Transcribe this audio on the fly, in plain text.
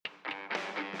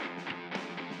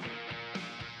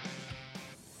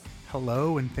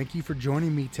Hello, and thank you for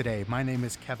joining me today. My name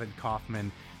is Kevin Kaufman.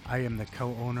 I am the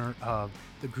co-owner of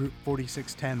the Group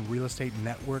 4610 Real Estate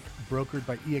Network, brokered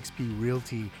by eXp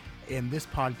Realty. And this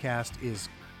podcast is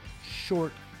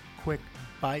short, quick,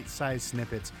 bite-sized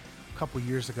snippets. A couple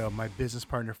years ago, my business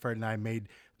partner Fred and I made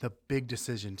the big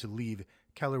decision to leave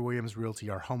Keller Williams Realty,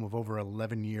 our home of over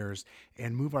 11 years,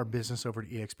 and move our business over to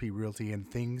eXp Realty, and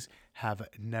things have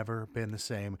never been the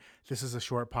same. This is a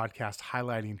short podcast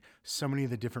highlighting so many of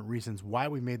the different reasons why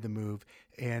we made the move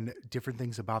and different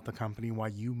things about the company, why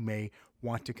you may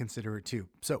want to consider it too.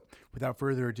 So without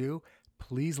further ado,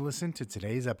 please listen to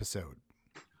today's episode.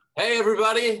 Hey,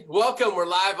 everybody. Welcome. We're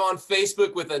live on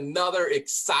Facebook with another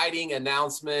exciting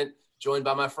announcement, joined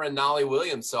by my friend Nolly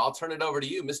Williams. So I'll turn it over to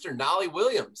you, Mr. Nolly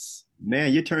Williams.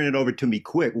 Man, you're turning it over to me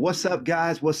quick. What's up,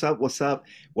 guys? What's up? What's up?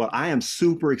 Well, I am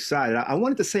super excited. I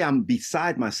wanted to say I'm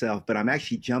beside myself, but I'm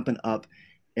actually jumping up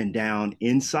and down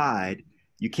inside.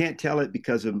 You can't tell it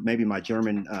because of maybe my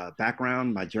German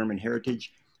background, my German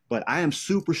heritage, but I am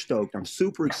super stoked. I'm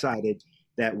super excited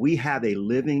that we have a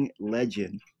living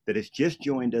legend that has just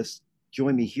joined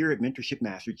me here at Mentorship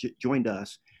Master, joined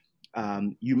us.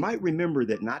 You might remember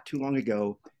that not too long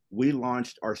ago, we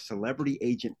launched our celebrity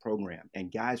agent program. And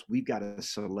guys, we've got a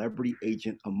celebrity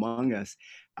agent among us.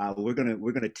 We're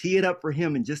gonna tee it up for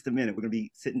him in just a minute. We're gonna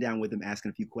be sitting down with him,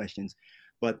 asking a few questions.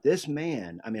 But this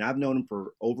man, I mean, I've known him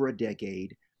for over a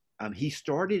decade. He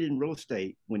started in real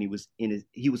estate when he was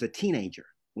a teenager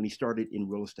when he started in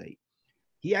real estate.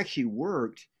 He actually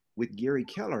worked with Gary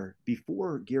Keller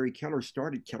before Gary Keller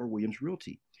started Keller Williams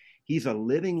Realty. He's a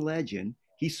living legend.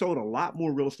 He sold a lot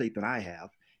more real estate than I have.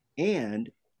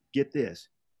 And get this,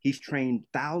 he's trained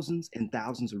thousands and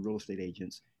thousands of real estate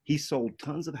agents. He's sold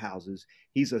tons of houses.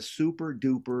 He's a super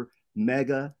duper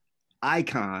mega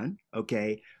icon,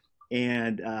 okay?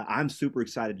 And I'm super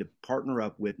excited to partner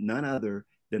up with none other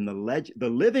than the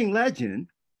living legend,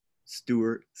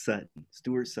 Stuart Sutton.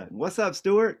 Stuart Sutton. What's up,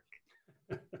 Stuart?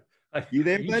 You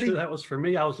there, buddy? Sure that was for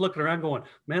me? I was looking around going,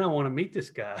 man, I want to meet this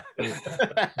guy.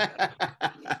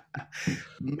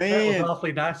 Man, that was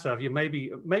awfully nice of you.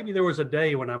 Maybe there was a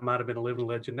day when I might have been a living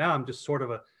legend. Now I'm just sort of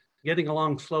a getting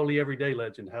along slowly everyday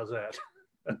legend. How's that?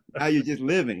 Now you're just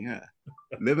living, huh?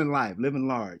 Living life, living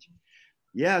large.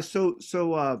 Yeah. So,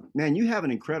 man, you have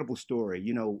an incredible story.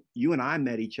 You know, you and I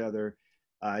met each other.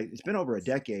 It's been over a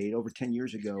decade, over 10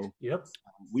 years ago. Yep.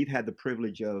 We've had the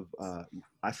privilege of,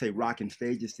 I say, rocking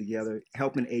stages together,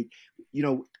 helping you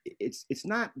know, it's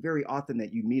not very often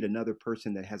that you meet another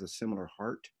person that has a similar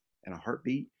heart and a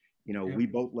heartbeat. You know, We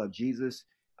both love Jesus.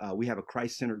 We have a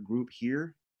Christ-centered group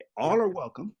here. All are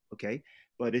welcome, okay?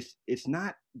 But it's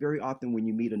not very often when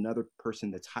you meet another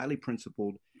person that's highly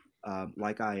principled,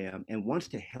 like I am, and wants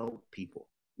to help people,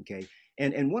 okay?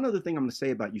 And one other thing I'm going to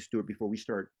say about you, Stuart, before we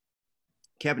start,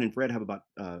 Kevin and Fred have about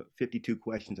 52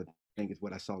 questions, I think is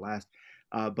what I saw last.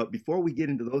 But before we get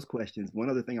into those questions,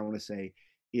 one other thing I want to say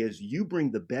is you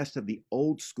bring the best of the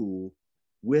old school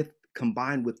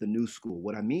combined with the new school.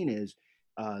 What I mean is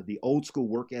the old school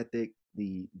work ethic,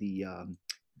 the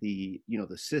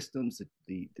systems,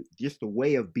 just the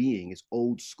way of being is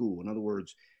old school. In other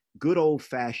words, good old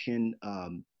fashioned,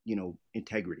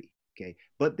 integrity. Okay.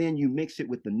 But then you mix it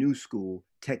with the new school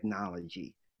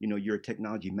technology. You know, you're a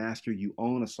technology master, you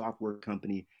own a software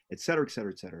company, et cetera, et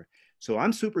cetera, et cetera. So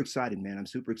I'm super excited, man. I'm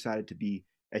super excited to be,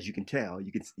 as you can tell,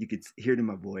 you could hear it in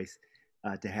my voice,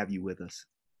 to have you with us.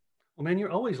 Well, man, you're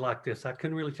always like this. I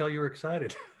couldn't really tell you were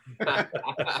excited.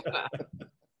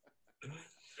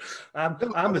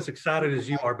 I'm as excited as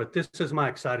you are, but this is my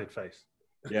excited face.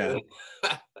 Yeah.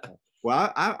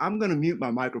 Well, I'm going to mute my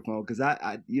microphone because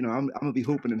I'm going to be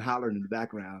hooping and hollering in the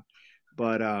background.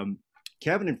 But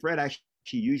Kevin and Fred actually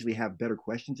usually have better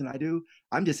questions than I do.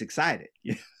 I'm just excited.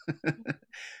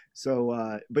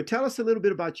 So, but tell us a little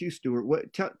bit about you,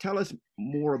 Stuart. Tell us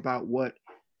more about what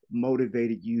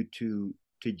motivated you to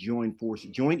join forces,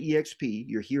 join EXP.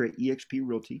 You're here at EXP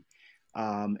Realty,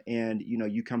 and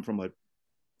you come from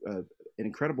an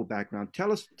incredible background.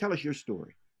 Tell us your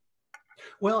story.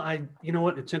 Well, you know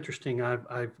what? It's interesting.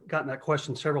 I've gotten that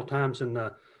question several times in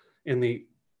the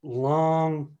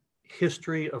long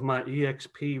history of my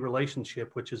EXP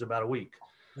relationship, which is about a week.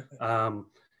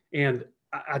 And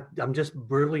I'm just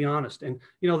brutally honest. And,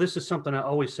 this is something I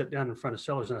always sit down in front of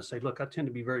sellers and I say, look, I tend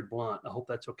to be very blunt. I hope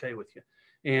that's okay with you.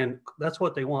 And that's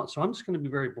what they want. So I'm just going to be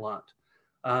very blunt.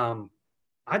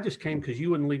 I just came because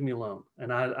you wouldn't leave me alone.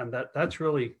 And that's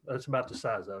about the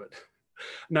size of it.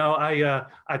 No,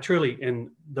 I truly, and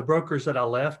the brokers that I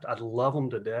left, I love them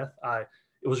to death.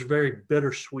 It was very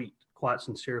bittersweet, quite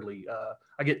sincerely.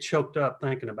 I get choked up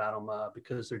thinking about them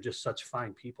because they're just such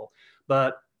fine people.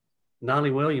 But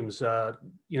Nolly Williams,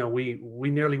 we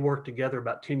nearly worked together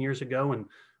about 10 years ago. And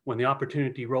when the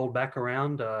opportunity rolled back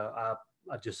around, I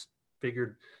just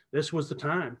figured this was the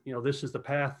time. This is the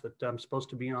path that I'm supposed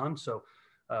to be on. So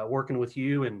working with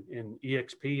you and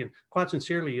EXP, and quite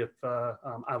sincerely,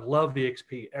 I love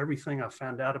EXP. Everything I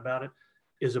found out about it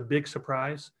is a big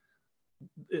surprise.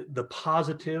 The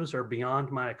positives are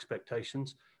beyond my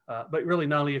expectations. But really,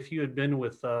 Nolly, if you had been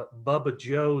with Bubba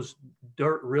Joe's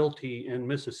Dirt Realty in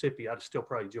Mississippi, I'd still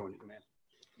probably joined you,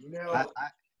 man.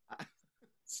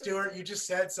 Stuart, you just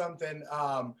said something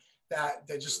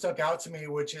that just stuck out to me,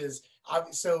 which is,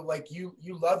 so like you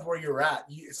loved where you're at.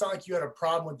 It's not like you had a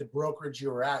problem with the brokerage you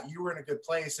were at. You were in a good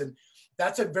place. And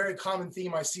that's a very common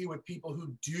theme I see with people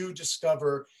who do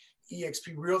discover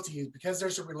EXP Realty, because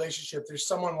there's a relationship. There's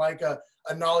someone like a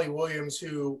Nolly Williams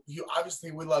who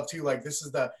obviously we love too. Like this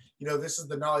is the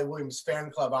Nolly Williams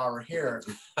fan club hour here.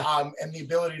 And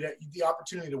the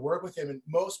opportunity to work with him. And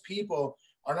most people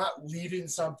are not leaving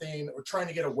something or trying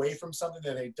to get away from something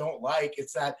that they don't like.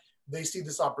 It's that they see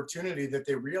this opportunity that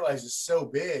they realize is so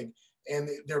big, and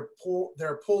they're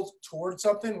pulled towards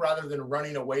something rather than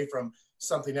running away from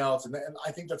something else. And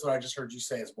I think that's what I just heard you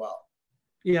say as well.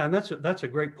 Yeah, and that's a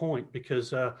great point,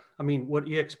 because what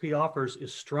EXP offers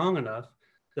is strong enough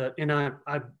that, and I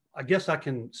guess I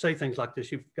can say things like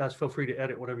this. You guys feel free to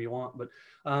edit whatever you want, but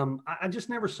I just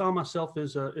never saw myself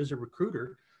as a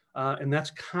recruiter, and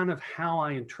that's kind of how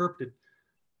I interpreted.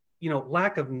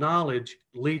 Lack of knowledge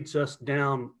leads us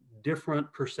down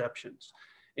different perceptions.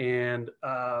 And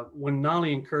when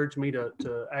Nolly encouraged me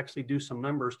to actually do some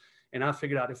numbers, and I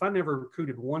figured out if I never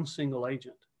recruited one single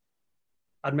agent,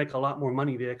 I'd make a lot more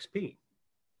money to XP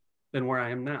than where I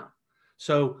am now.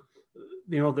 So,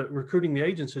 the recruiting the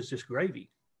agents is just gravy.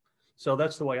 So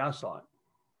that's the way I saw it.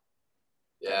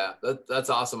 Yeah, that's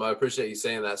awesome. I appreciate you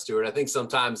saying that, Stuart. I think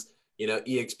sometimes,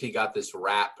 EXP got this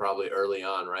rap probably early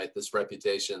on, right? This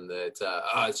reputation that,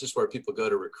 it's just where people go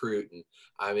to recruit.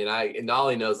 And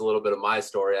Nolly knows a little bit of my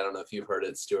story. I don't know if you've heard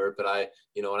it, Stuart, but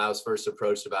when I was first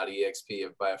approached about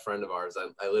EXP by a friend of ours,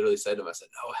 I literally said to him, I said,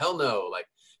 no, hell no. Like,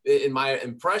 in my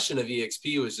impression of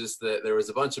EXP was just that there was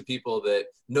a bunch of people that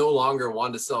no longer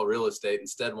wanted to sell real estate,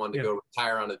 instead wanted to go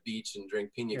retire on a beach and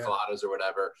drink pina coladas or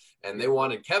whatever. And they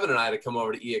wanted Kevin and I to come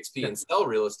over to EXP and sell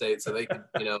real estate so they could,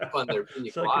 fund their pina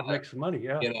so colada, they could make some money,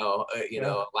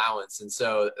 allowance. And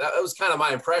so that was kind of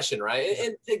my impression, right?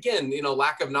 And again,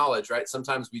 lack of knowledge, right?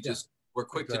 Sometimes we're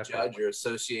quick to judge or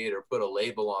associate or put a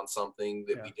label on something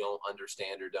that we don't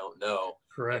understand or don't know.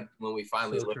 Correct. And when we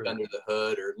finally look under the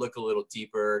hood or look a little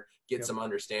deeper, get some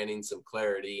understanding, some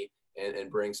clarity,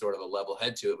 and bring sort of a level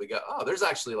head to it, we go, oh, there's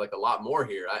actually like a lot more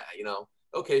here.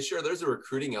 Okay, sure, there's a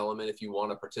recruiting element if you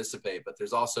want to participate, but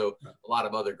there's also a lot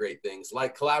of other great things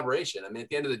like collaboration. At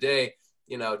the end of the day,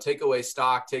 take away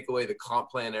stock, take away the comp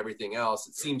plan, everything else.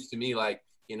 It seems to me like,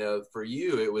 for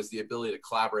you, it was the ability to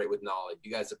collaborate with Nolly.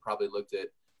 You guys have probably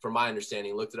from my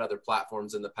understanding, looked at other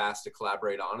platforms in the past to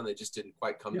collaborate on, and they just didn't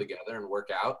quite come together and work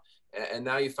out. And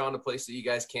now you found a place that you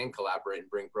guys can collaborate and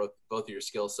bring both of your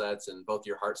skill sets and both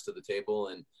your hearts to the table.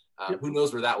 And who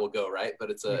knows where that will go, right?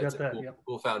 But it's a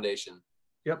cool foundation.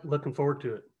 Yep, looking forward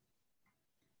to it.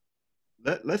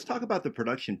 Let's talk about the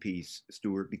production piece,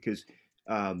 Stuart, because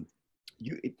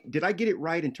did I get it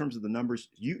right in terms of the numbers?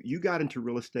 You got into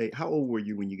real estate. How old were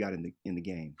you when you got in the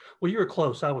game? Well, you were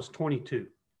close. I was 22.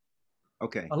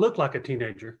 Okay. I looked like a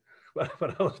teenager, but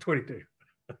I was 22.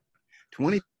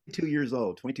 22 years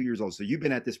old. So you've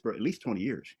been at this for at least 20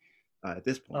 years at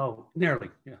this point. Oh, nearly.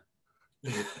 Yeah.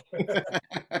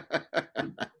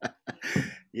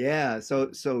 Yeah. So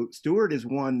Stuart is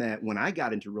one that when I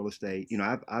got into real estate,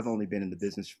 I've only been in the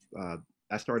business.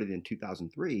 I started in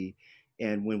 2003.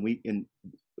 And when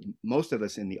most of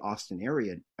us in the Austin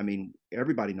area,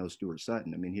 everybody knows Stuart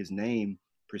Sutton. His name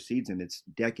precedes him. It's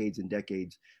decades and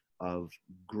decades of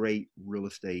great real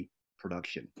estate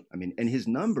production. And his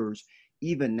numbers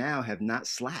even now have not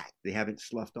slacked. They haven't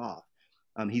sloughed off.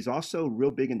 He's also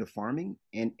real big into farming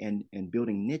and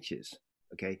building niches.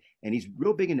 Okay. And he's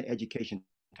real big into education.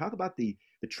 Talk about the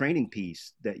training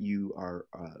piece that you are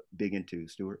big into,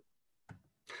 Stuart.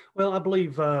 Well, I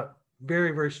believe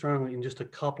very, very strongly in just a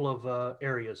couple of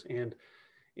areas, and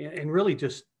really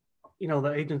just,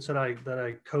 the agents that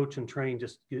I coach and train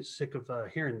just get sick of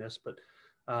hearing this, but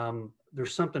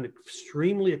there's something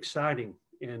extremely exciting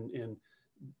and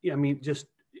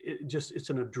it's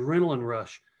an adrenaline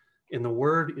rush, and the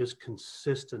word is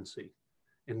consistency.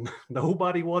 And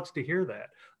nobody wants to hear that.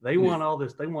 They want all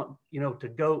this. They want, to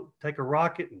go take a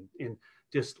rocket and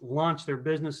just launch their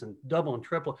business and double and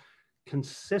triple.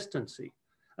 Consistency.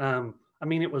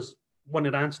 It was wasn't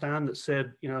it Einstein that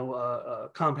said,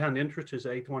 compound interest is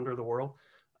the eighth wonder of the world?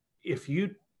 If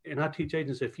you, and I teach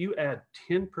agents, if you add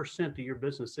 10% to your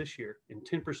business this year and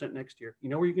 10% next year, you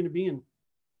know where you're going to be in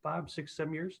 5, 6,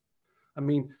 7 years? I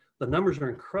mean, the numbers are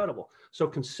incredible. So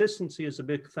consistency is a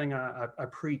big thing I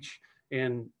preach.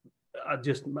 And I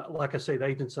just, like I say, the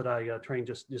agents that I train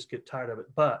just get tired of it.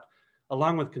 But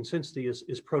along with consistency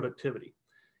is productivity.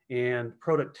 And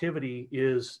productivity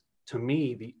is, to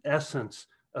me, the essence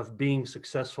of being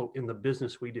successful in the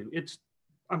business we do. It's,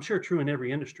 I'm sure, true in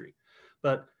every industry.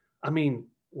 But I mean,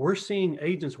 we're seeing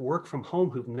agents work from home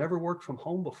who've never worked from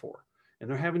home before, and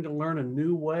they're having to learn a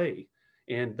new way,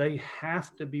 and they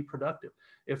have to be productive.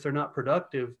 If they're not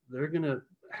productive, they're going to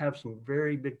have some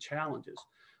very big challenges.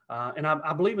 And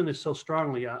I believe in this so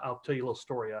strongly. I'll tell you a little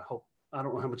story. I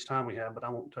don't know how much time we have, but I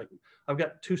won't take it. I've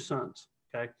got 2 sons.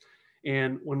 Okay.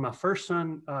 And when my first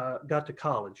son got to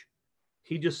college,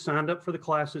 he just signed up for the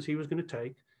classes he was going to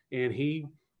take. And he,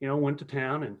 went to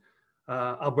town, and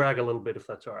I'll brag a little bit if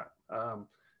that's all right.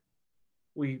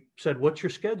 We said, "What's your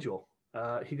schedule?"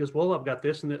 He goes, "Well, I've got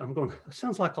this." And I'm going, "That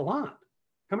sounds like a lot.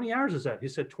 How many hours is that?" He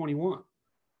said, 21.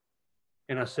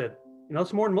 And I said,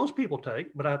 "It's more than most people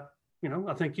take, but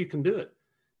I think you can do it."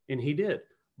 And he did.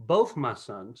 Both my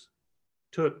sons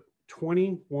took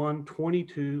 21,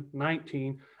 22,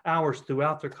 19 hours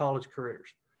throughout their college careers.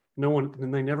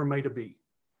 And they never made a B.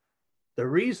 The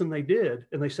reason they did,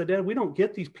 and they said, "Dad, we don't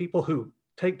get these people who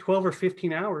take 12 or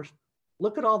 15 hours.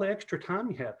 Look at all the extra time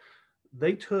you have."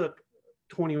 They took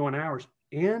 21 hours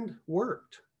and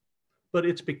worked. But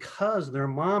it's because their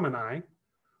mom and I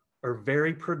are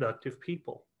very productive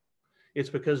people. It's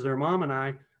because their mom and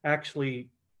I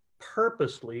actually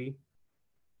purposely,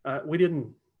 we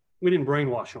didn't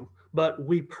brainwash them, but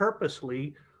we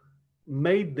purposely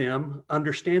made them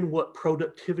understand what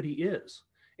productivity is.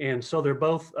 And so they're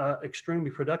both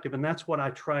extremely productive. And that's what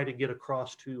I try to get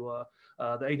across to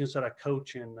the agents that I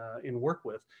coach and work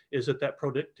with, is that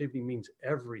productivity means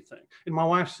everything. And my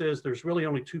wife says there's really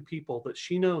only 2 people that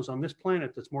she knows on this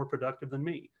planet that's more productive than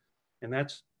me. And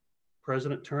that's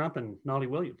President Trump and Nolly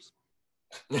Williams.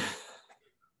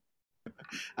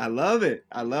 I love it.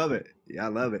 I love it. Yeah, I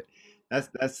love it.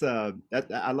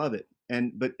 I love it.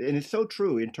 And it's so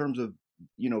true in terms of,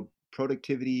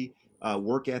 productivity,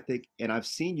 work ethic. And I've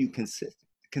seen you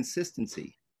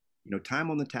consistency, time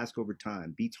on the task over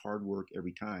time beats hard work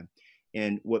every time.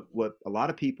 And what a lot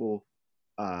of people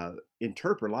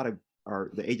interpret, a lot of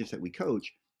the agents that we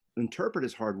coach interpret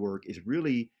as hard work is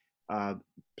really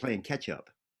playing catch up,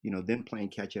 them playing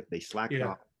catch up. They slack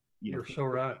off. You're so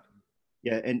right.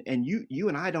 Yeah. And you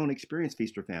and I don't experience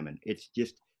feast or famine. It's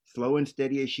just slow and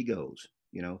steady as she goes,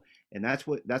 and that's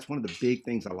one of the big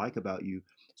things I like about you.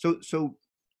 So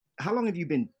how long have you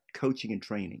been coaching and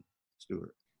training,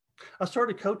 Stuart? I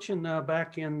started coaching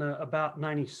back in about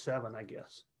 97, I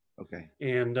guess. Okay.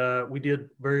 And we did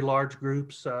very large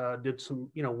groups, did some,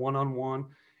 one-on-one,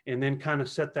 and then kind of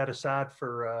set that aside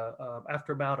for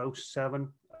after about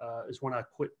 07 is when I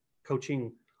quit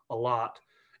coaching a lot.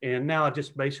 And now I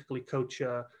just basically coach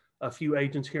a few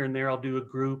agents here and there. I'll do a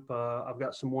group. I've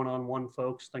got some one-on-one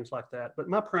folks, things like that. But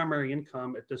my primary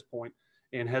income at this point,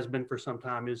 and has been for some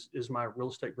time, is my real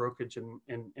estate brokerage and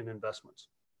investments.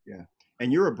 Yeah.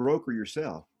 And you're a broker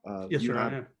yourself. Yes, sir,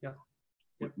 I am. Yeah.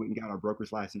 We got our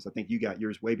broker's license. I think you got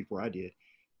yours way before I did.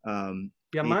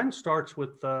 Mine starts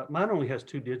with, mine only has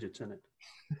 2 digits in it.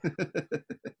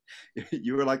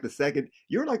 You were like the second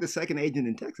agent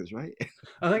in Texas, right?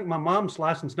 I think my mom's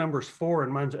license number is 4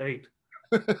 and mine's 8.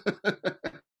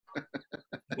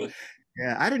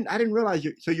 Yeah, I didn't realize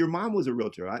so your mom was a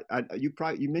realtor.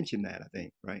 You mentioned that, I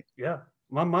think, right? Yeah,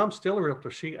 my mom's still a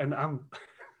realtor.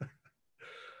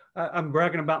 I'm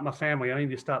bragging about my family. I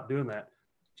need to stop doing that.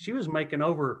 She was making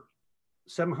over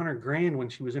 $700,000 when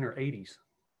she was in her 80s.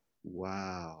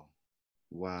 Wow.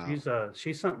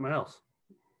 She's something else.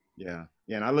 Yeah.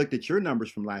 And I looked at your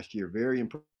numbers from last year. Very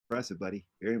impressive, buddy.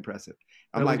 Very impressive.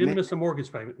 We didn't miss a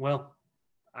mortgage payment. Well,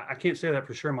 I can't say that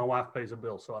for sure. My wife pays a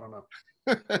bill, so I don't know.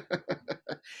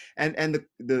 And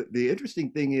the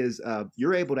interesting thing is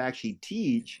you're able to actually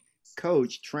teach,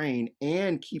 coach, train,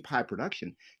 and keep high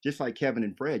production, just like Kevin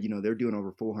and Fred. They're doing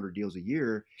over 400 deals a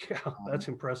year. Yeah, that's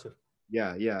impressive.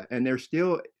 Yeah. And they're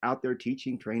still out there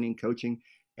teaching, training, coaching.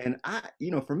 And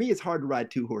for me, it's hard to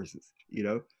ride 2 horses.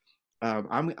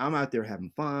 I'm out there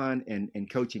having fun and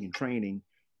coaching and training,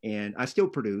 and I still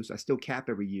produce. I still cap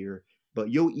every year, but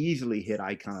you'll easily hit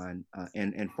Icon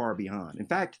and far beyond. In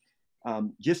fact,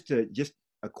 just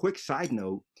a quick side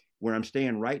note, where I'm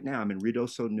staying right now, I'm in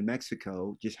Ruidoso, New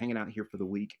Mexico, just hanging out here for the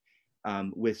week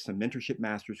with some mentorship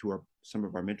masters who are some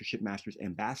of our mentorship masters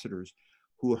ambassadors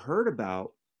who heard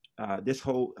about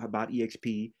about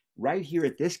EXP right here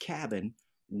at this cabin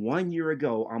 1 year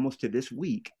ago, almost to this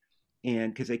week,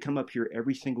 and because they come up here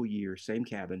every single year, same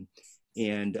cabin,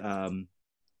 and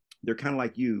they're kind of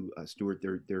like you, Stuart.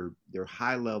 They're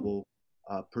high level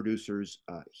producers.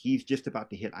 He's just about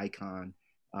to hit Icon.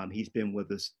 He's been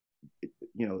with us,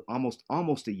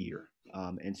 almost a year,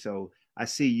 and so I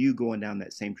see you going down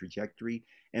that same trajectory.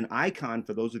 And Icon,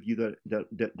 for those of you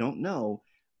that don't know,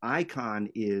 Icon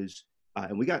is,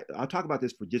 I'll talk about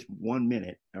this for just 1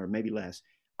 minute or maybe less.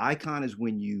 Icon is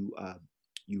when you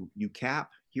cap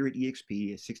here at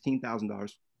EXP,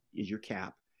 $16,000 is your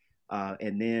cap,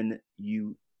 and then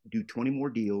you do 20 more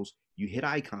deals. You hit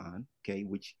Icon, okay,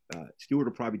 which Stuart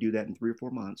will probably do that in 3 or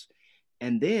 4 months,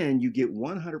 and then you get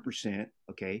 100%,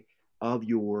 okay, of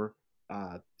your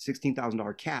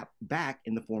 $16,000 cap back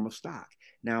in the form of stock.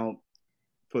 Now,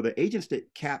 for the agents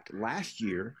that capped last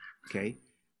year, okay,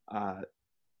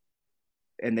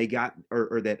 and they got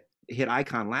or that hit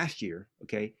Icon last year,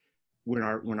 okay, when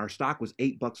our stock was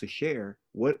 $8 a share,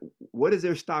 what is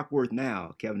their stock worth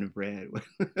now, Kevin and Brad?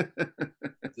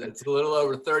 It's a little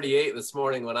over 38 this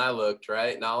morning when I looked,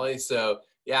 right, Nolly? So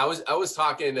yeah, I was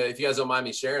talking to, if you guys don't mind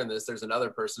me sharing this, there's another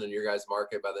person in your guys'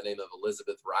 market by the name of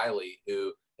Elizabeth Riley,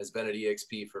 who has been at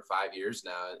EXP for 5 years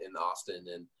now in Austin.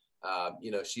 And,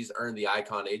 she's earned the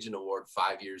Icon Agent Award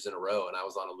 5 years in a row. And I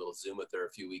was on a little Zoom with her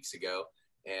a few weeks ago.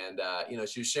 And,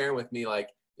 she was sharing with me, like,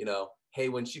 hey,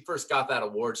 when she first got that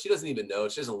award, she doesn't even know,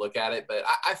 she doesn't look at it, but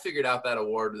I figured out that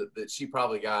award that she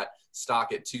probably got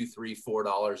stock at $2, $3,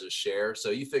 $4 a share.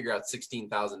 So you figure out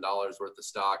 $16,000 worth of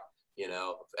stock,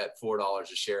 at $4 a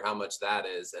share, how much that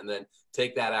is, and then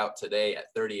take that out today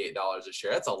at $38 a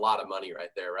share. That's a lot of money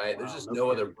right there, right? Wow, there's just no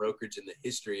other brokerage in the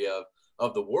history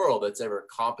of the world that's ever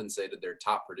compensated their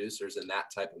top producers in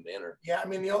that type of manner. Yeah, I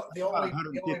mean, the only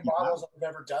models I've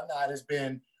ever done that has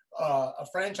been a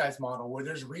franchise model where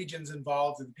there's regions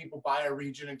involved and people buy a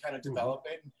region and kind of develop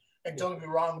it. And don't get me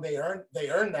wrong, they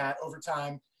earn that over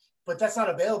time, but that's not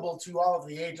available to all of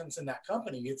the agents in that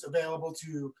company. It's available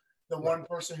to the one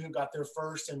person who got there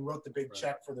first and wrote the big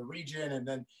check for the region and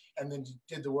then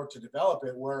did the work to develop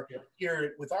it. Where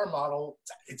here with our model,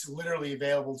 it's literally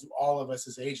available to all of us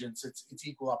as agents. It's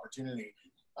equal opportunity,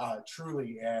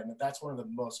 truly. And that's one of the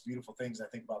most beautiful things I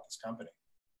think about this company.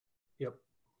 Yep.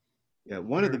 Yeah,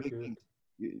 one of the big things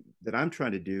that I'm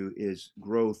trying to do is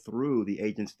grow through the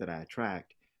agents that I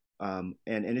attract, and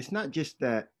it's not just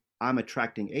that I'm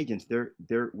attracting agents;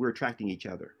 we're attracting each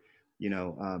other.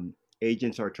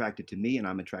 Agents are attracted to me, and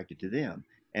I'm attracted to them.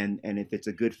 And if it's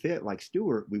a good fit, like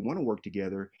Stuart, we want to work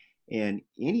together. And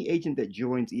any agent that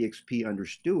joins EXP under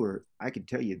Stuart, I can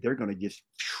tell you they're going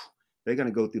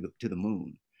to go to the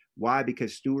moon. Why?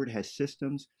 Because Stuart has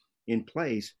systems in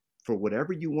place for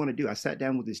whatever you want to do. I sat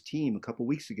down with his team a couple of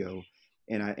weeks ago,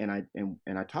 and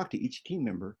I talked to each team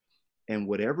member, and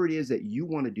whatever it is that you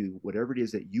want to do, whatever it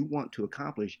is that you want to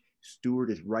accomplish,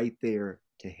 Stuart is right there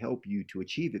to help you to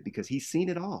achieve it because he's seen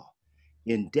it all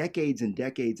in decades and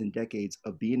decades and decades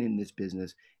of being in this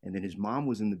business. And then his mom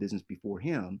was in the business before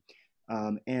him.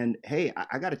 And hey,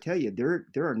 I got to tell you,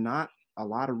 there are not a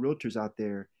lot of realtors out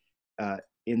there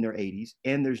in their 80s,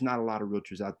 and there's not a lot of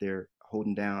realtors out there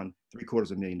holding down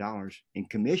 $750,000 in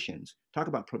commissions. Talk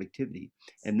about productivity.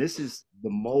 And this is the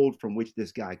mold from which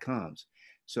this guy comes.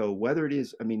 So whether it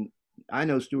is, I mean, I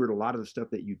know, Stuart, a lot of the stuff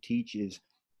that you teach is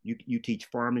you teach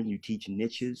farming, you teach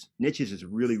niches. Niches is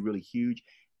really, really huge.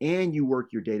 And you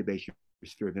work your database, your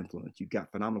sphere of influence. You've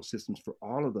got phenomenal systems for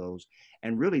all of those.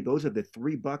 And really, those are the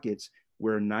 3 buckets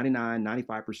where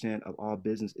 95% of all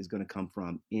business is going to come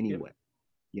from anyway.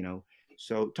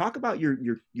 So talk about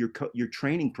your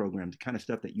training programs, the kind of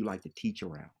stuff that you like to teach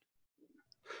around.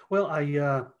 Well,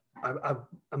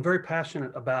 I'm very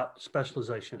passionate about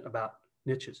specialization, about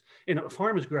niches.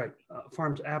 Farm is great.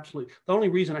 Farm's absolutely. The only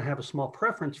reason I have a small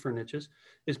preference for niches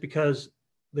is because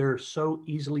they're so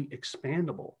easily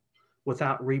expandable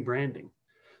without rebranding.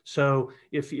 So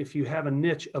if you have a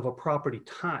niche of a property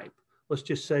type, let's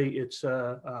just say it's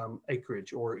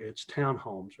acreage, or it's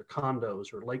townhomes or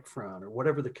condos or lakefront or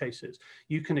whatever the case is,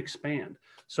 you can expand.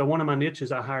 So one of my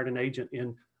niches, I hired an agent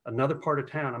in another part of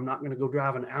town. I'm not going to go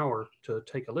drive an hour to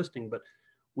take a listing, but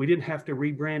we didn't have to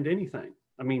rebrand anything.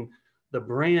 I mean, the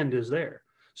brand is there.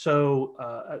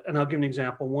 So, and I'll give an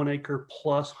example, 1 acre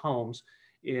plus homes.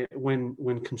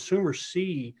 When consumers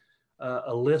see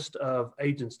a list of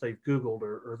agents they've Googled,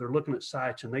 or they're looking at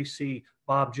sites and they see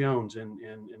Bob Jones and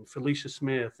Felicia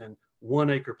Smith and 1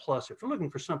 acre plus, if they're looking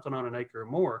for something on 1 acre or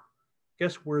more,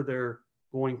 guess where they're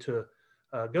going to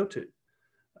go to?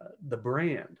 The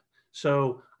brand.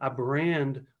 So I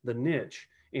brand the niche.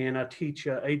 and I teach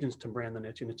agents to brand the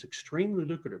niche, and it's extremely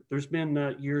lucrative. There's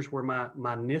been years where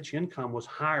my niche income was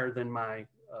higher than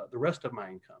the rest of my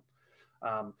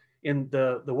income. In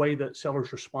the way that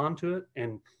sellers respond to it,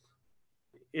 and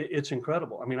it's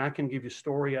incredible. I mean, I can give you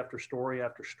story after story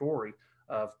after story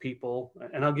of people,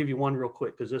 and I'll give you one real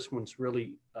quick because this one's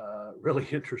really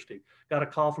interesting. Got a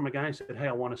call from a guy and said, "Hey,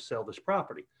 I want to sell this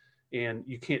property, and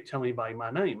you can't tell anybody my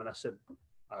name." And I said,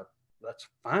 "That's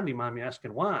fine. Do you mind me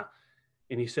asking why?"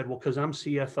 And he said, "Well, because I'm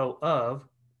CFO of,"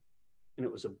 and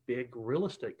it was a big real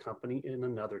estate company in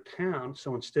another town.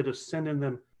 So instead of sending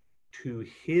them to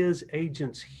his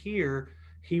agents here,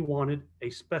 he wanted a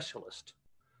specialist.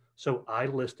 So I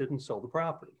listed and sold the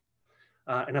property.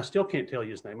 And I still can't tell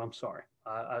you his name. I'm sorry.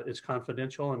 It's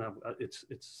confidential, and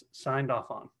it's signed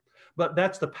off on. But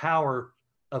that's the power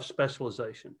of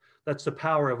specialization. That's the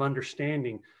power of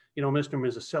understanding, you know, Mr. and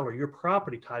Mrs. Seller, your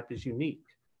property type is unique.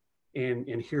 And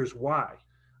here's why.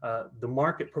 The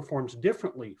market performs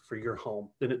differently for your home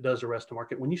than it does the rest of the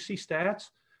market. When you see stats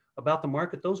about the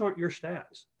market, those aren't your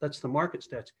stats. That's the market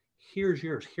stats. Here's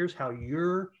yours. Here's how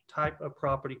your type of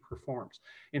property performs.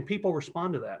 And people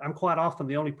respond to that. I'm quite often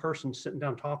the only person sitting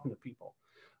down talking to people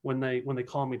when they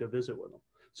call me to visit with them.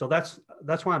 So that's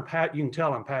why you can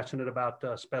tell I'm passionate about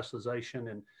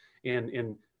specialization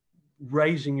and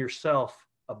raising yourself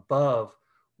above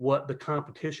what the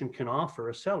competition can offer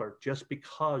a seller just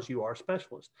because you are a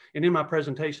specialist. And in my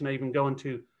presentation, I even go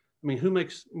into, I mean, who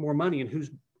makes more money and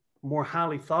who's more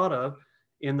highly thought of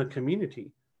in the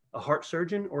community? A heart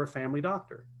surgeon or a family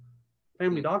doctor?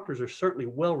 Family doctors are certainly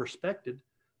well respected,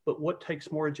 but what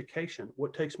takes more education?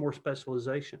 What takes more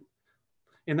specialization?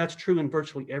 And that's true in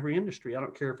virtually every industry. I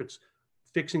don't care if it's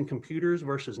fixing computers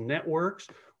versus networks,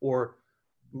 or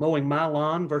mowing my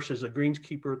lawn versus a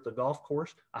greenskeeper at the golf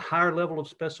course. A higher level of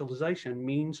specialization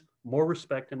means more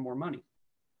respect and more money.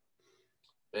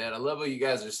 Man, I love what you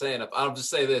guys are saying. I'll just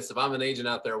say this, if I'm an agent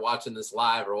out there watching this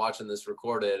live or watching this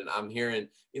recorded, and I'm hearing,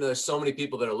 you know, there's so many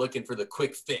people that are looking for the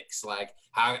quick fix, like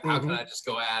how can I just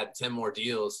go add 10 more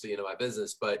deals to, you know, my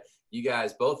business? But you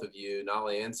guys, both of you,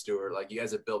 Nolly and Stuart, like you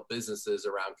guys have built businesses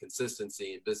around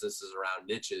consistency and businesses around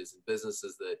niches and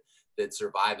businesses that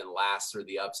survive and last through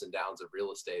the ups and downs of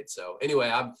real estate. So anyway,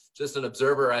 I'm just an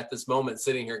observer at this moment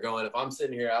sitting here going, if I'm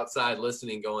sitting here outside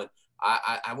listening going,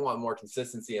 I want more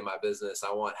consistency in my business.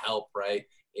 I want help, right,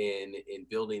 in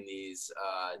building these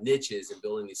niches and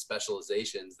building these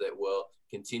specializations that will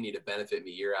continue to benefit me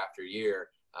year after year.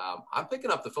 I'm picking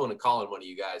up the phone and calling one of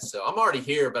you guys. So I'm already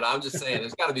here, but I'm just saying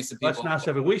there's got to be some people. That's nice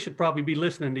of it. We should probably be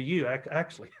listening to you,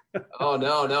 actually. Oh,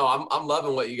 no. I'm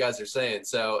loving what you guys are saying.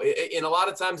 So, and a lot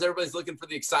of times everybody's looking for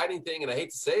the exciting thing. And I hate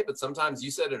to say it, but sometimes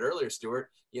you said it earlier, Stuart,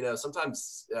 you know,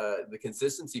 sometimes the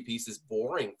consistency piece is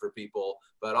boring for people,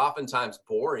 but oftentimes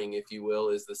boring, if you will,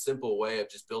 is the simple way of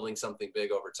just building something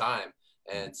big over time.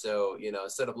 And so, you know,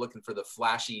 instead of looking for the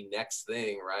flashy next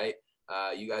thing, right?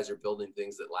 You guys are building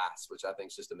things that last, which I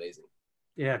think is just amazing.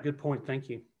 Yeah, good point. Thank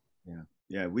you.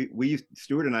 Yeah.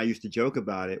 Stuart and I used to joke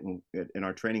about it in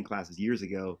our training classes years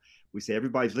ago. We say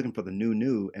everybody's looking for the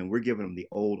new, and we're giving them the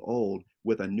old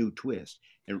with a new twist.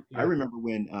 And I remember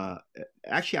when,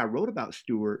 actually I wrote about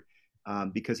Stuart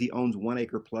because he owns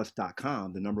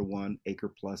oneacreplus.com, the number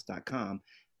 1acreplus.com.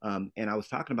 And I was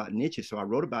talking about niches. So I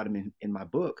wrote about him in my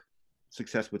book,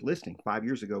 Success with Listing, 5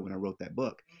 years ago when I wrote that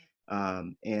book.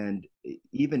 And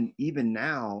even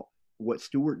now, what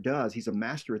Stuart does, he's a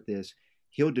master at this.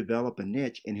 He'll develop a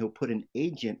niche and he'll put an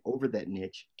agent over that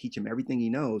niche, teach him everything he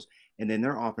knows, and then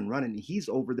they're off and running. He's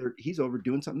over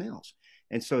doing something else.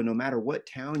 And so no matter what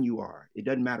town you are, it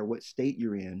doesn't matter what state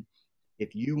you're in,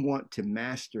 if you want to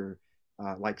master,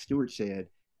 like Stuart said,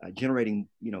 generating,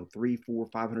 you know, 300,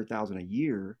 400, 500,000 a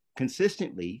year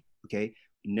consistently, okay,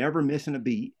 never missing a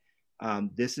beat,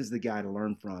 this is the guy to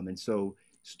learn from. And so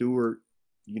Stuart,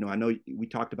 you know, I know we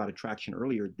talked about attraction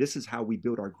earlier. This is how we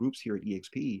build our groups here at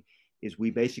EXP, is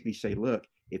we basically say, look,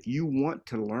 if you want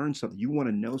to learn something, you want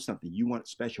to know something, you want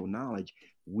special knowledge,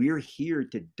 we're here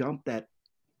to dump that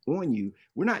on you.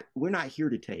 We're not here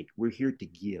to take, we're here to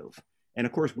give. And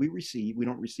of course we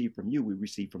don't receive from you, we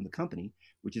receive from the company,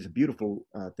 which is a beautiful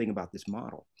thing about this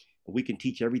model. We can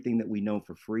teach everything that we know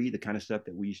for free, the kind of stuff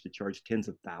that we used to charge tens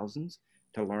of thousands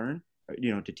to learn,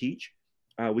 you know, to teach.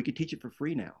 We could teach it for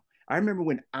free now. I remember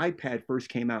when iPad first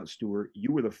came out, Stuart,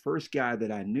 you were the first guy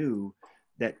that I knew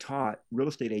that taught real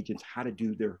estate agents how to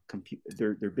do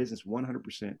their business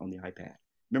 100% on the iPad.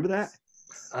 Remember that?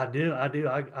 I do.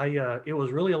 It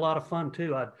was really a lot of fun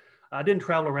too. I didn't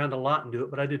travel around a lot and do it,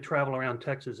 but I did travel around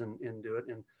Texas and do it.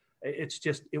 And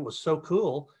it was so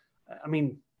cool. I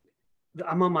mean,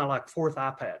 I'm on my like fourth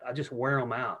iPad. I just wear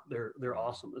them out. They're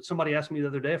awesome. Somebody asked me the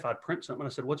other day if I'd print something. I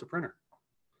said, "What's a printer?"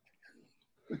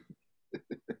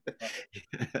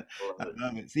 I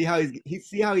love it. See how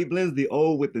he blends the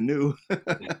old with the new.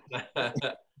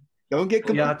 Don't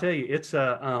get. Yeah, I tell you, it's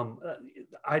I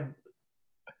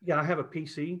have a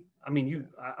PC. I mean,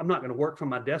 I'm not going to work from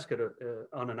my desk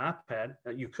on an iPad.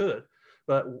 You could,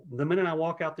 but the minute I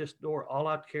walk out this door, all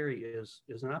I carry is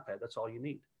an iPad. That's all you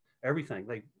need. Everything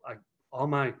all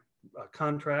my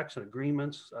contracts and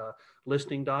agreements,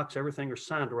 listing docs, everything are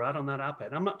signed right on that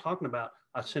iPad. I'm not talking about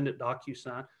I send it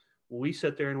DocuSign. We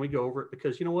sit there and we go over it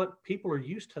because you know what? People are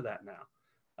used to that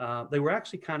now. They were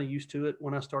actually kind of used to it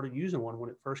when I started using one when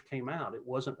it first came out. It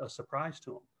wasn't a surprise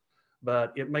to them,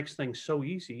 but it makes things so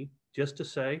easy just to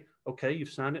say, okay, you've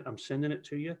signed it. I'm sending it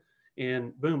to you.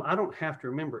 And boom, I don't have to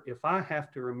remember. If I have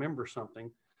to remember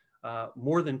something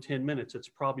more than 10 minutes, it's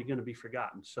probably going to be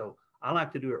forgotten. So I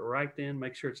like to do it right then,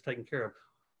 make sure it's taken care of.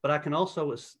 But I can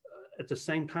also, at the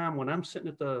same time, when I'm sitting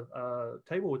at the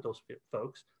table with those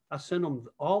folks, I send them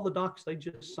all the docs they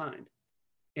just signed.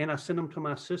 And I send them to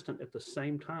my assistant at the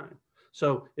same time.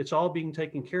 So it's all being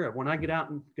taken care of. When I get up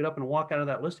and walk out of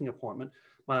that listing appointment,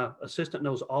 my assistant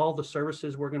knows all the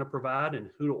services we're going to provide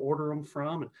and who to order them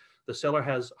from. And the seller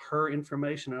has her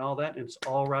information and all that. And it's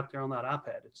all right there on that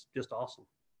iPad. It's just awesome.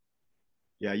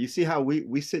 Yeah, you see how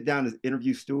we sit down to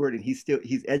interview Stuart, and he's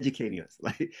educating us.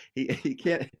 Like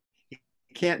he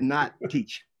can't not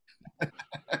teach. I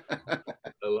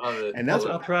love it. And that's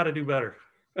I'll try to do better.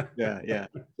 Yeah.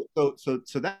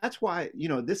 So that's why,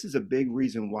 this is a big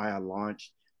reason why I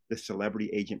launched the Celebrity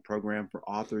Agent Program for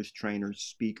authors, trainers,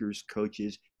 speakers,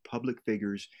 coaches, public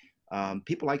figures,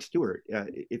 people like Stuart.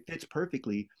 It fits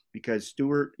perfectly because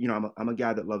Stuart, I'm a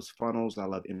guy that loves funnels. I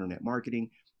love internet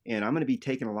marketing. And I'm going to be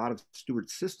taking a lot of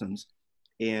Stuart's systems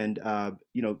and,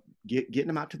 getting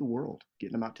them out to the world,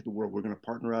 We're going to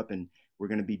partner up and we're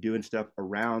going to be doing stuff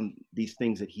around these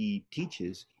things that he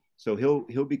teaches. So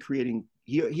he'll be creating,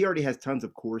 he already has tons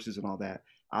of courses and all that.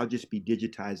 I'll just be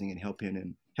digitizing and helping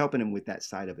him with that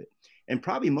side of it. And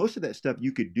probably most of that stuff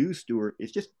you could do, Stuart.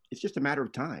 It's just a matter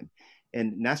of time.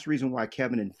 And that's the reason why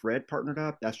Kevin and Fred partnered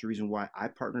up. That's the reason why I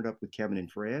partnered up with Kevin and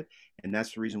Fred. And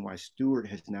that's the reason why Stuart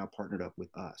has now partnered up with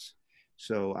us.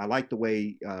 So I like the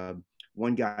way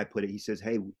one guy put it. He says,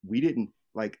 hey,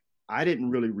 I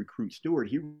didn't really recruit Stuart.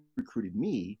 He recruited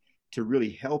me to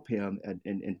really help him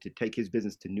and to take his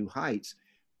business to new heights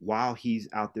while he's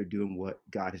out there doing what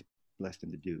God has blessed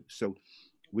him to do. So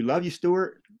we love you,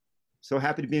 Stuart. So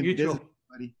happy to be in business,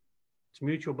 buddy. It's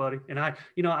mutual, buddy. And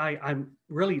I'm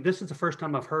really, this is the first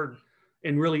time I've heard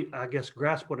and really, I guess,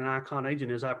 grasp what an icon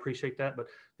agent is. I appreciate that. But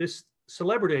this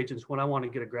celebrity agents, what I want to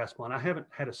get a grasp on, I haven't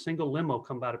had a single limo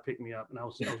come by to pick me up. And I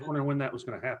was wondering when that was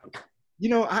going to happen.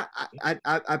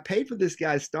 I paid for this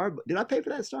guy's Starbucks. Did I pay for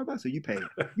that Starbucks or you paid?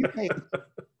 You paid.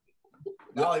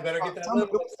 No, you better get that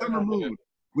Summer Moon.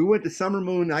 We went to Summer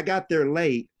Moon. I got there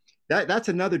late. That's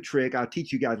another trick I'll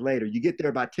teach you guys later. You get there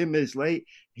about 10 minutes late.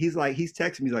 He's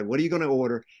texting me. He's like, what are you going to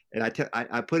order? And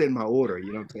I put in my order,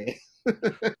 you know what I'm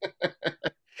saying?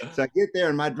 So I get there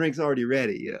and my drink's already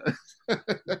ready.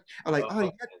 I'm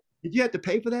like, did you have to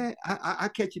pay for that? I'll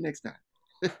catch you next time.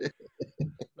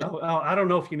 I don't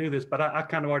know if you knew this, but I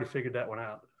kind of already figured that one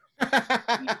out.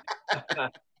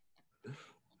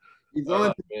 He's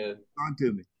on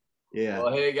to me. Yeah.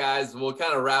 Well, hey guys, we'll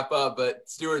kind of wrap up, but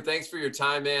Stuart, thanks for your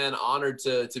time, man. Honored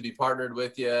to be partnered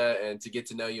with you and to get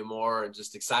to know you more, and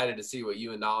just excited to see what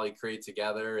you and Nolly create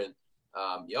together. And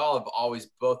y'all have always,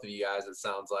 both of you guys, it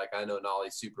sounds like, I know Nolly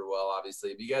super well,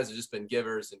 obviously, but you guys have just been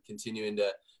givers and continuing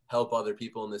to help other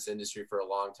people in this industry for a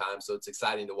long time. So it's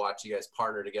exciting to watch you guys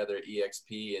partner together at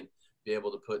EXP and be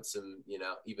able to put some,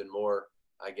 even more,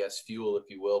 I guess, fuel, if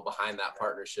you will, behind that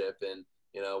partnership. And,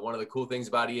 one of the cool things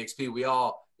about EXP, we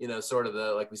all, sort of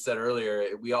like we said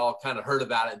earlier, we all kind of heard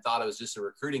about it and thought it was just a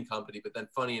recruiting company. But then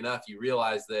funny enough, you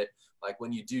realize that like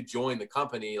when you do join the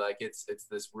company, like it's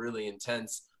this really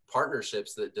intense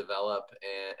partnerships that develop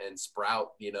and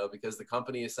sprout, because the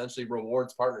company essentially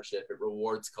rewards partnership. It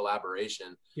rewards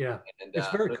collaboration. Yeah. And it's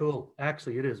very cool.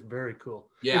 Actually, it is very cool.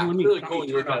 Yeah. It's really cool.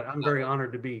 I'm very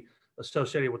honored to be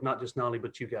associated with not just Nolly,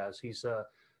 but you guys. He's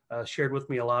shared with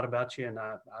me a lot about you. And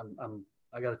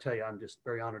I got to tell you, I'm just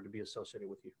very honored to be associated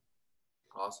with you.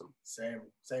 Awesome. Same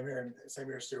here,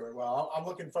 Stuart. Well, I'm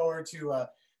looking forward to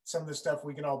some of the stuff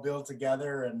we can all build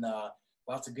together, and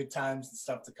lots of good times and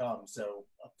stuff to come. So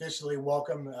officially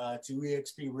welcome to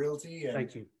eXp Realty, and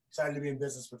thank you. Excited to be in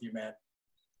business with you, man.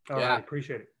 All right,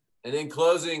 appreciate it. And in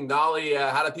closing, Nolly,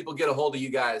 how do people get a hold of you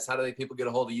guys? How do people get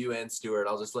a hold of you and Stuart?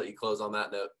 I'll just let you close on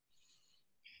that note.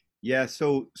 Yeah,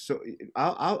 so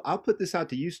I'll put this out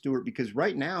to you, Stuart, because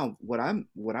right now what I'm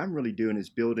really doing is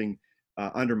building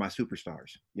under my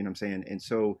superstars. You know what I'm saying? And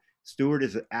so Stuart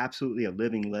is absolutely a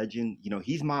living legend. You know,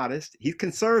 he's modest, he's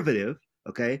conservative,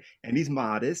 okay, and he's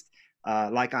modest,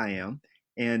 like I am,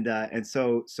 and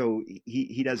so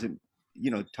he doesn't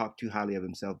talk too highly of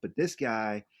himself. But this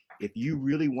guy, if you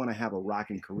really want to have a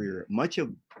rocking career, much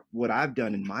of what I've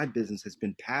done in my business has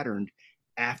been patterned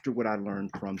after what I learned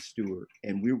from Stuart.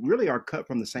 And we really are cut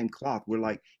from the same cloth.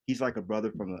 He's like a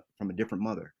brother from a different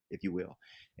mother, if you will.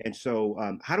 And so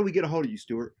how do we get a hold of you,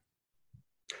 Stuart?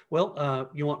 Well,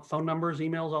 you want phone numbers,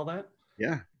 emails, all that?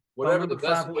 Yeah. Whatever the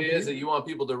best way is that you want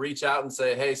people to reach out and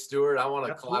say, hey, Stuart, I want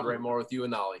to collaborate more with you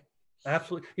and Nolly.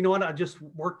 Absolutely. You know what? I just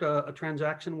worked a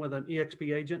transaction with an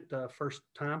EXP agent first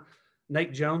time.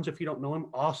 Nate Jones, if you don't know him,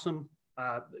 awesome.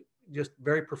 Just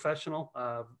very professional,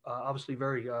 obviously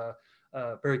very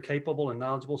capable and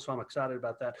knowledgeable. So I'm excited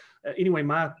about that. Anyway,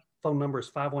 my phone number is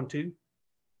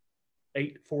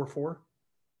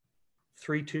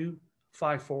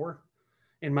 512-844-3254.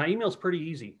 And my email is pretty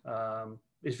easy.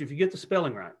 If you get the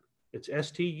spelling right, it's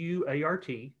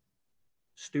STUART,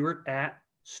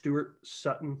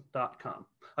 Stuart@StuartSutton.com.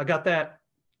 I got that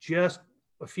just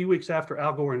a few weeks after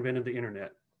Al Gore invented the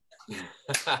internet.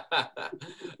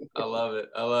 I love it.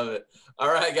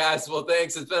 All right, guys. Well,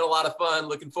 thanks. It's been a lot of fun.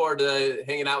 Looking forward to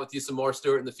hanging out with you some more,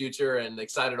 Stuart, in the future, and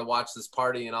excited to watch this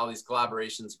party and all these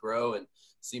collaborations grow and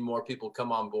see more people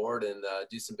come on board and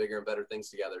do some bigger and better things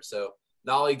together. So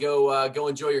Nolly, go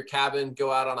enjoy your cabin,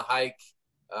 go out on a hike.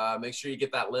 Make sure you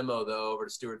get that limo though over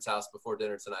to Stuart's house before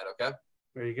dinner tonight. Okay.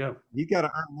 There you go. You got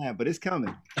to earn that, but it's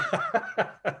coming.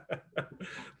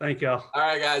 Thank y'all. All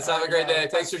right, guys. Have a great day.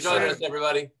 Thanks for joining us,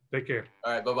 everybody. Take care.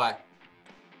 All right. Bye-bye.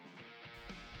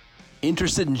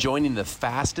 Interested in joining the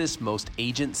fastest, most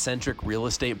agent-centric real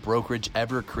estate brokerage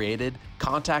ever created?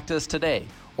 Contact us today.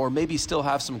 Or maybe still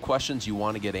have some questions you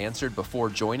want to get answered before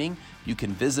joining? You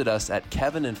can visit us at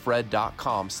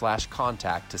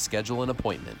kevinandfred.com/contact to schedule an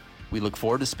appointment. We look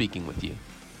forward to speaking with you.